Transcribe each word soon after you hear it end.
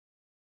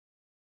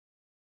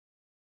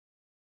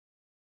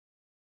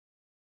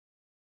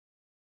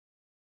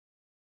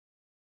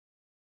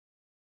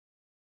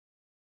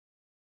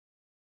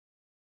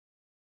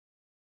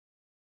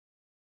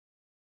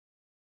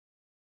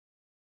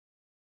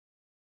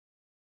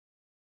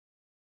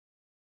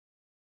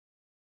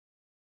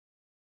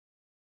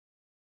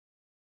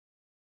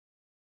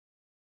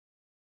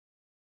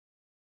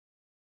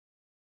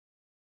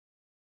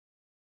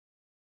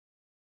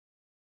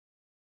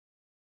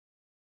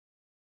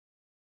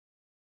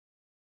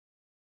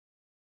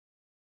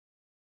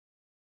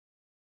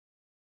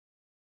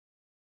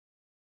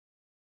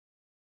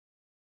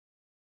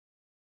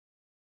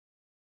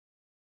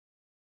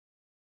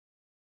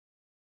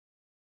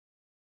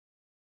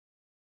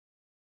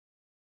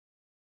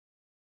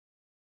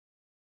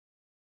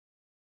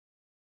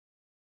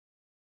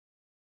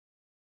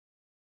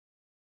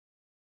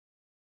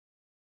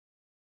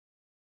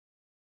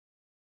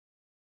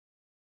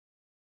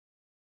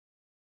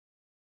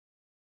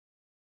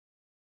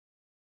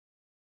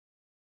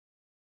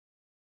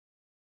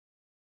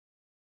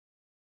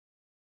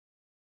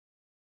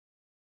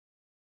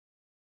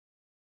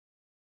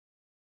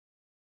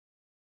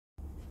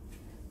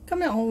今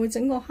日我會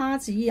整個蝦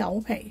子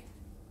柚皮。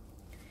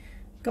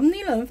咁呢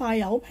兩塊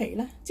柚皮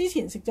呢，之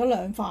前食咗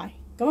2塊，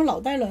咁留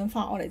低2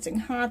塊我嚟整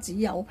蝦子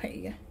柚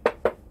皮嘅。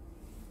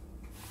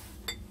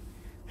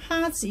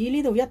蝦子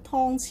呢度1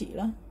湯匙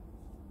啦。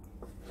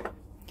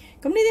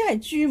咁呢啲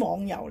係豬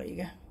網油嚟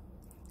嘅。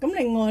咁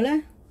另外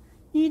呢，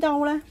呢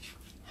兜呢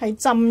係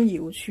浸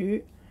瑤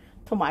柱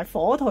同埋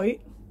火腿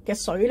嘅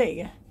水嚟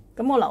嘅。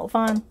咁我留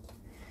翻。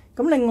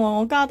咁另外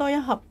我加多1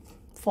盒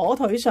火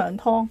腿上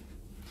湯。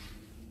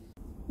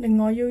另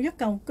外要1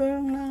嚿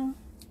薑啦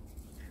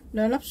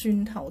，2粒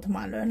蒜頭同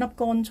埋2粒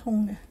乾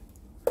葱嘅。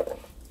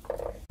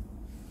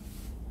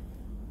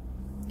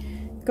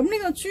咁呢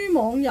個豬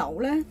網油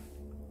呢，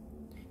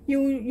要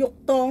肉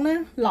檔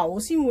呢流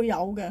先會有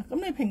嘅。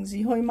咁你平時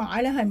去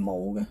買呢係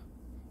冇嘅。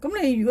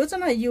咁你如果真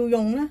係要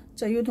用呢，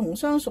就要同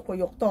相熟嘅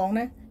肉檔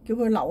呢，叫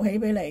佢留起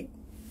俾你。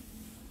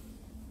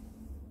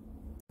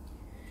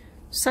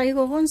細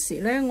個嗰陣時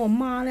呢，我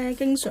媽呢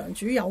經常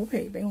煮柚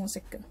皮俾我食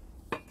嘅。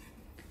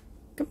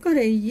咁佢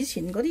哋以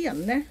前嗰啲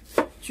人呢，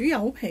煮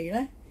柚皮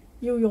呢，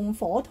要用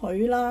火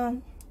腿啦、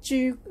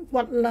豬骨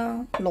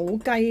啦、老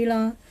雞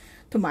啦，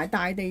同埋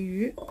大地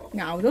魚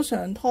熬咗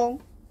上湯，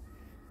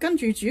跟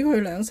住煮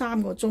佢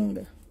2-3個鐘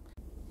嘅。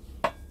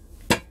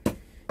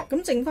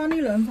咁剩翻呢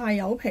2塊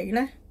柚皮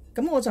呢，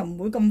咁我就唔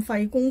會咁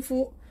費功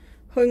夫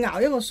去熬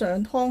一個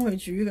上湯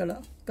去煮噶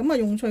啦。咁啊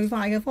用最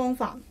快嘅方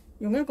法，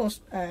用一個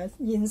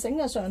現成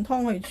嘅上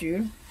湯去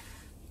煮。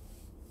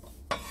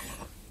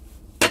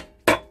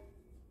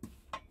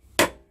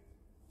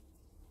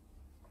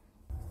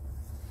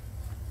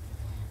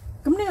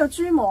咁呢個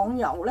豬網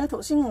油呢，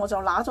頭先我就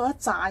揦咗一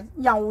紮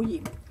幼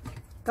鹽，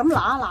咁揦一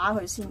揦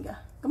佢先嘅，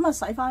咁啊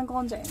洗翻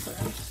乾淨佢。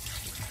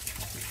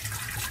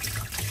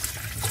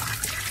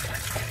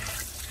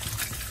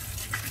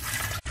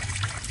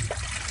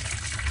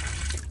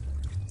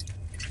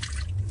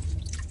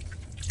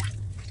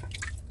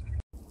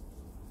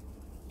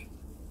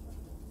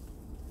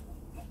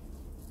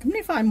咁呢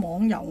塊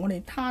網油我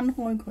哋攤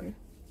開佢。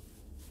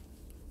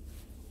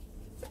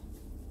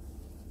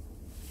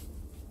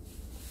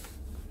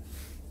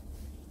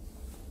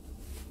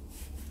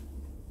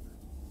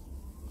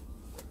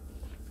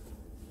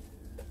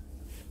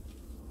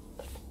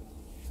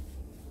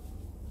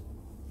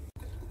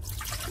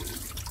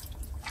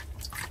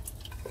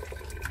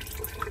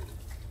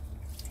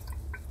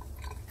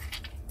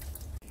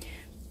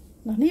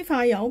嗱，呢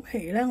塊柚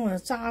皮呢，我就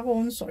揸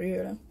乾水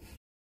嘅啦。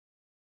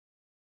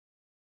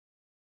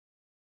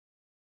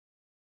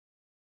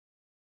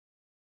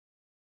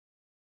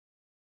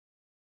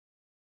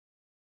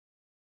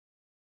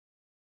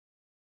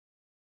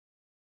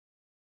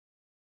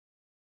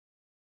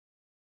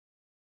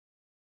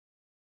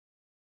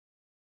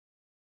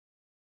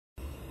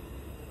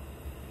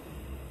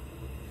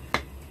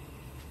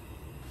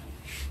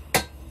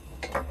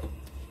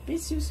俾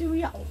少少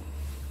油。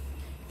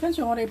跟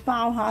住我哋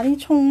爆下啲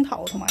葱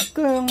頭同埋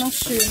薑啦、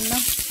蒜啦。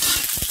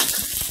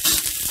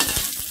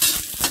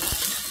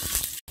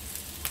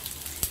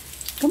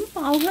咁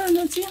爆香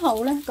咗之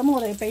後呢，咁我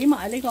哋俾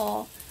埋呢個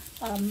柚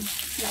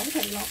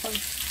皮落去，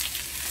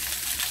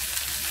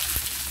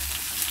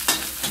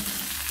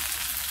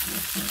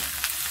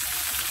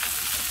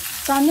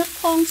蘸1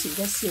湯匙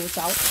嘅紹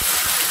酒。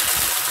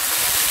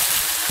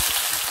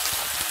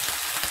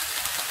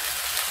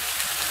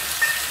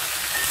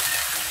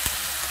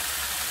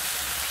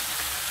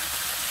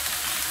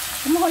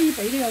咁可以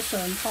俾呢個上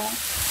湯，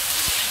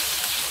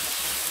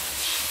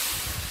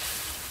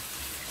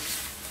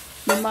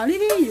連埋呢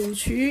啲瑤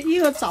柱呢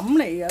個枕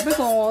嚟嘅，不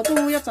過我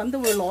都一陣都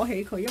會攞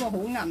起佢，因為好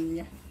韌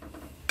嘅。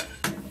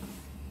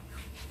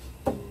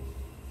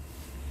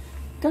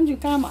跟住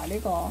加埋呢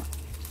個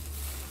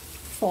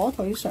火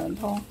腿上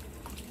湯，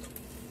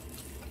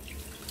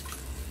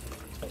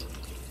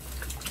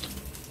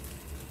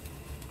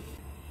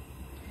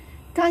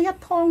加1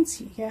湯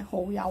匙嘅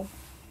蠔油。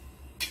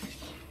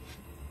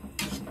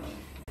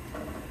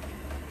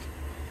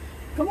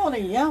咁我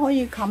哋而家可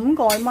以冚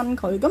蓋燜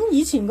佢。咁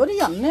以前嗰啲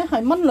人呢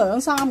係燜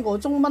2-3個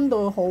鐘，燜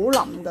到好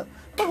腍㗎。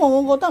不過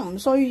我覺得唔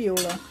需要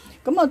啦。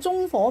咁啊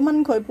中火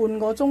燜佢半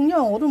個鐘，因為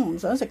我都唔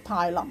想食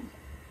太腍，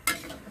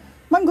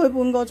燜佢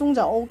半個鐘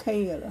就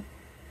OK 嘅啦。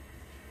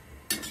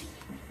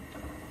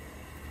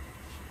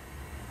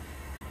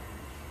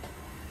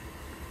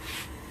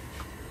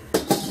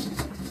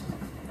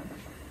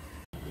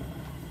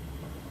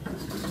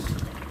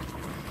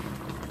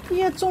呢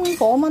一中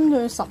火燜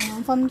佢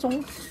15分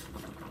鐘。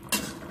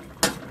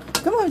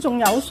咁佢仲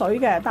有水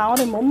嘅，但係我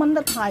哋冇燜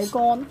得太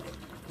乾，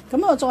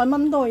咁我再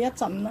燜多佢一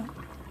陣啦。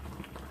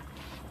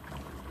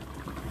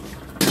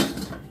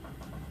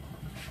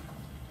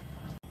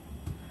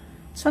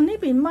趁呢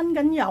邊燜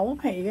緊柚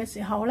皮嘅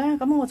時候呢，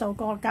咁我就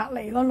過隔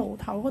離個爐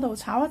頭嗰度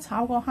炒一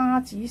炒個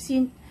蝦子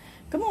先。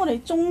咁我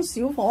哋中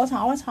小火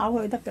炒一炒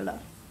佢得㗎啦。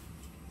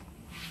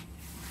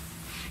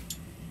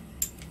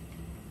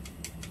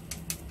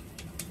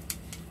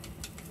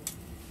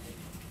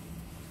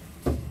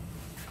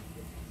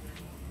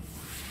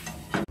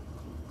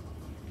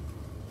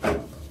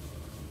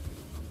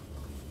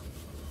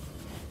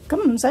咁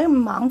唔使咁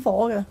猛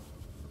火嘅，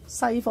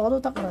細火都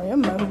得啦，如果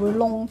唔係佢會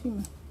燶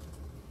添。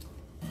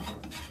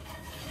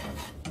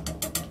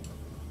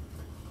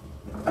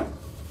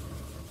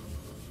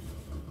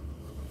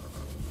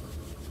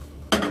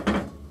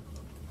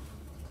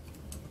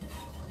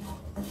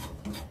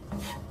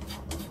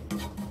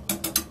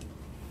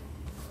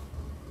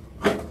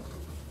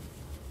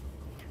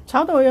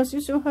炒到佢有少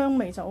少香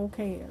味就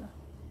OK 嘅啦。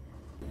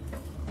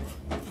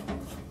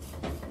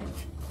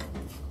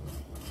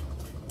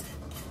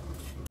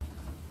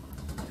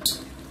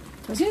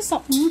頭先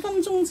15分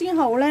鐘之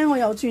後咧，我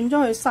又轉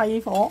咗去細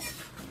火，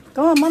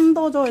咁啊燜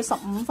多咗佢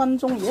15分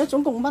鐘，而家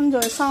總共燜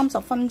咗佢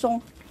30分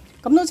鐘，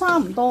咁都差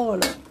唔多噶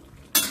啦。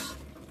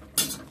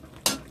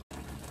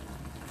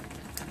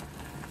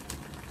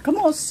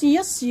咁我試一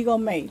試個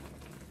味，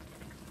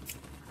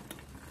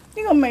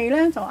呢個味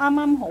咧就啱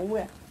啱好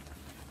嘅。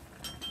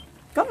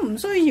咁唔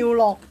需要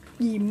落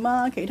鹽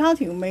啊，其他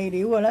調味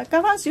料嘅咧，加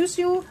翻少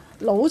少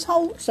老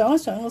抽上一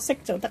上個色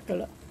就得噶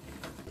啦。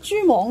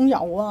豬網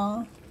油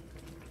啊、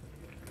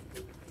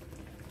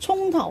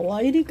葱頭啊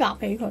呢啲夾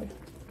起佢，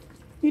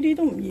呢啲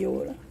都唔要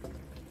噶啦。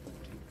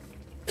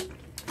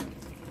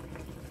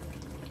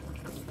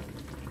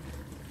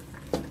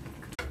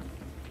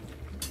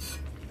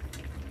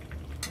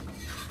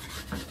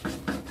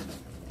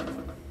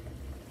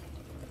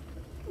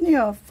呢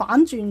個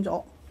反轉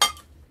咗。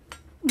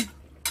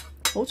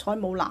好彩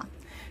冇爛，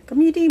咁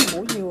呢啲唔好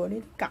要啊！呢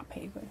啲夾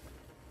起佢，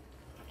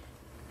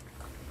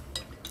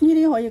呢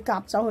啲可以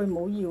夾走佢，唔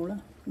好要啦，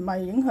唔係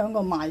影響個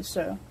賣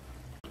相。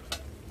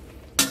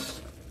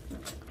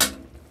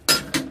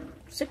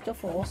熄咗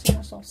火先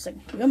啦，索性，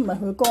如果唔係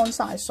佢乾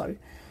晒水。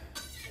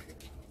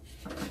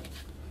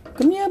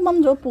咁呢一燜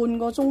咗半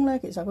個鐘咧，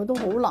其實佢都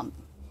好腍。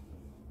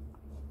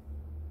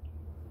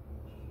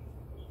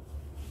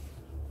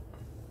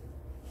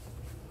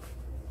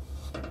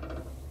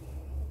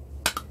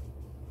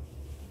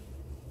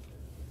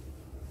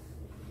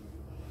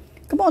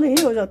咁我哋呢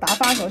度就打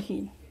返個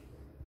芡，呢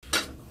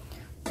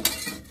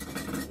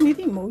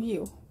啲唔好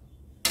要。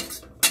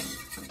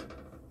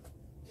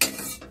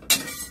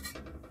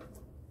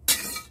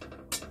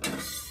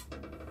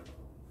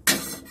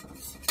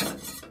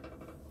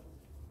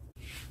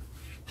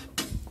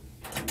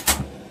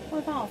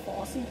開返個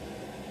火先。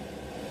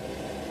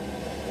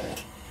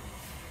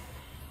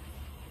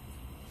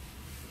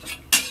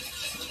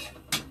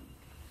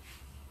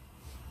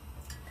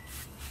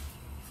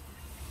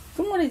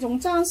咁我哋仲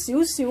爭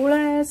少少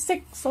咧色，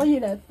所以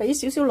咧俾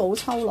少少老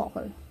抽落去。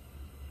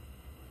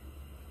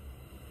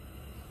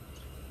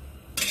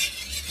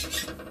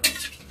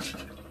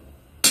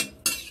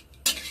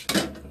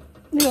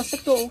呢個色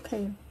都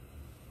OK。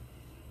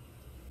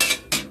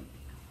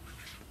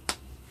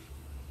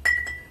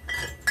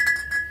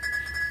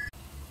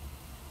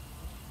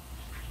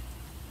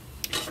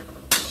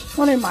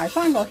我哋埋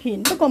翻個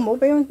芡，不過唔好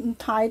俾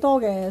太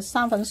多嘅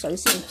生粉水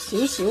先，少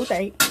少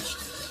地。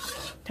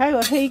睇下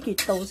個稀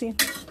結度先，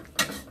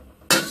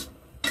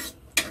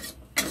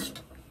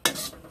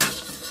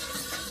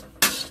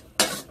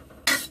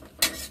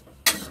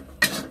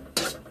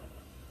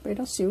俾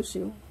多少少。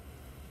呢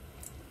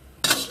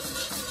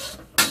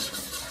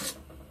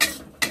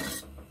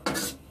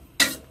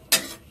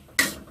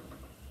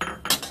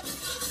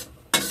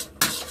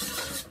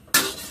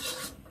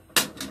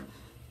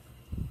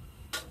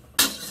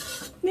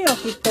個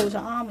結度就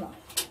啱啦。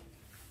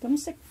咁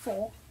熄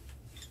火。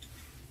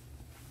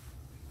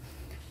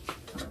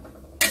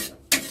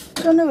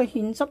將呢個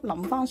芡汁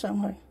淋翻上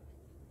去，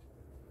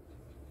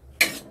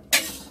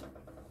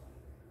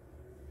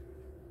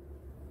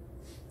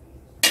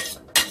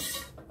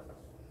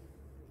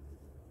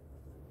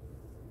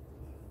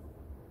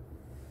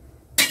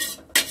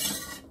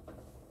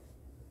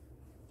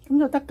咁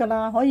就得噶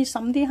啦，可以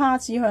滲啲蝦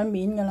子響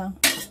面噶啦。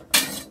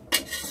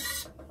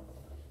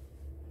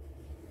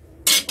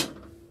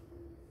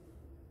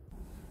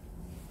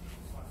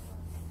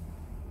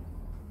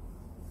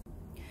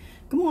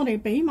咁我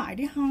哋俾埋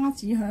啲蝦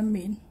子響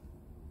面，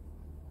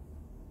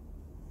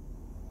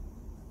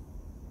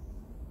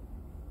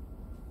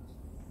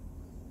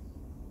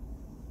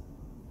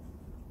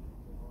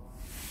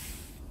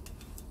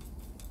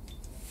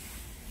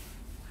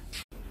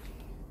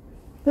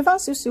俾翻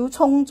少少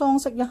葱裝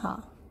飾一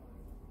下，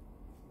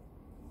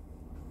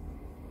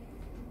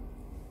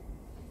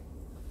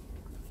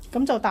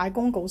咁就大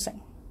功告成。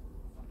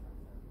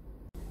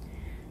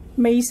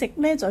未食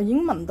呢，就已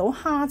經聞到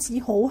蝦子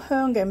好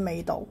香嘅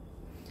味道。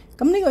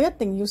咁呢個一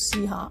定要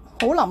試下，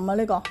好腍啊！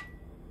呢個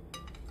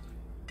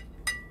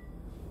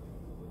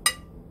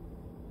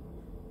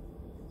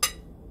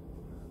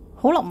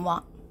好腍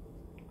滑，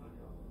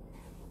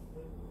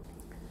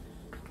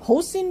好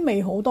鮮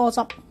味，好多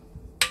汁，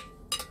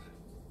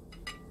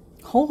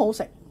好好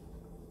食。